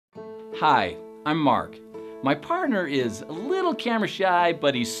Hi, I'm Mark. My partner is a little camera shy,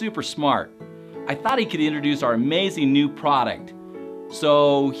 but he's super smart. I thought he could introduce our amazing new product.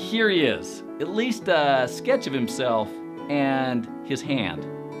 So here he is, at least a sketch of himself and his hand.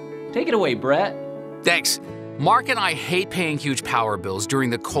 Take it away, Brett. Thanks. Mark and I hate paying huge power bills during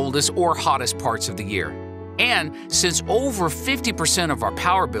the coldest or hottest parts of the year. And since over 50% of our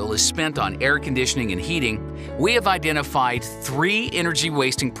power bill is spent on air conditioning and heating, we have identified 3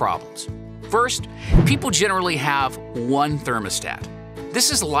 energy-wasting problems. First, people generally have one thermostat.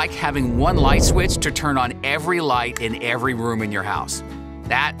 This is like having one light switch to turn on every light in every room in your house.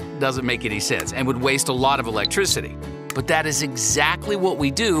 That doesn't make any sense and would waste a lot of electricity. But that is exactly what we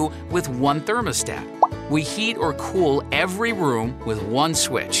do with one thermostat. We heat or cool every room with one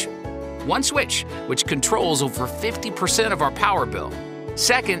switch. One switch, which controls over 50% of our power bill.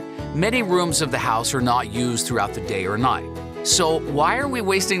 Second, many rooms of the house are not used throughout the day or night. So why are we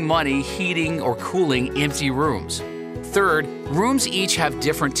wasting money heating or cooling empty rooms? Third, rooms each have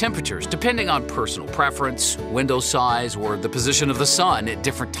different temperatures depending on personal preference, window size, or the position of the sun at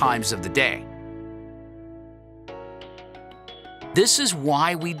different times of the day. This is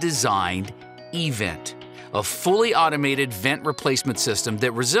why we designed eVent, a fully automated vent replacement system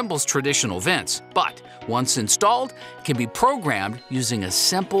that resembles traditional vents, but once installed, can be programmed using a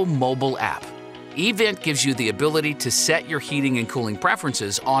simple mobile app. eVent gives you the ability to set your heating and cooling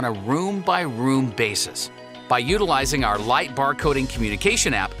preferences on a room-by-room basis. By utilizing our light barcoding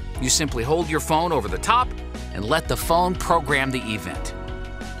communication app, you simply hold your phone over the top and let the phone program the eVent.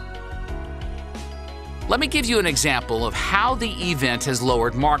 Let me give you an example of how the eVent has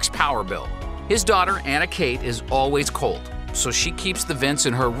lowered Mark's power bill. His daughter, Anna Kate, is always cold, so she keeps the vents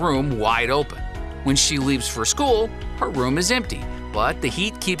in her room wide open. When she leaves for school, her room is empty, but the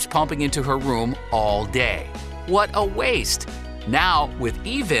heat keeps pumping into her room all day. What a waste! Now, with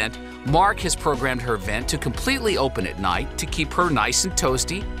eVent, Mark has programmed her vent to completely open at night to keep her nice and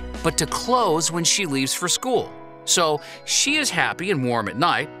toasty, but to close when she leaves for school. So she is happy and warm at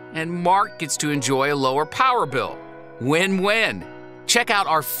night, and Mark gets to enjoy a lower power bill. Win-win! Check out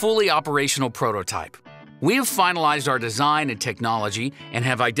our fully operational prototype. We have finalized our design and technology and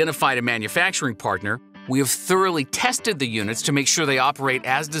have identified a manufacturing partner. We have thoroughly tested the units to make sure they operate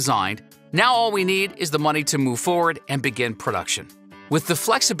as designed. Now all we need is the money to move forward and begin production. With the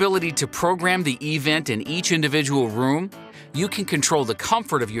flexibility to program the eVent in each individual room, you can control the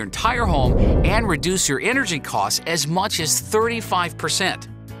comfort of your entire home and reduce your energy costs as much as 35%.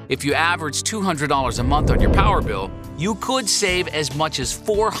 If you average $200 a month on your power bill, you could save as much as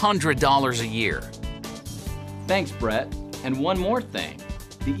 $400 a year. Thanks, Brett. And one more thing.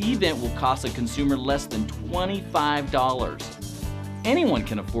 The eVent will cost a consumer less than $25. Anyone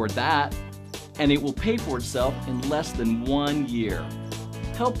can afford that, and it will pay for itself in less than 1 year.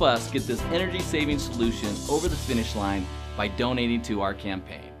 Help us get this energy-saving solution over the finish line by donating to our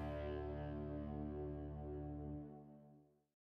campaign.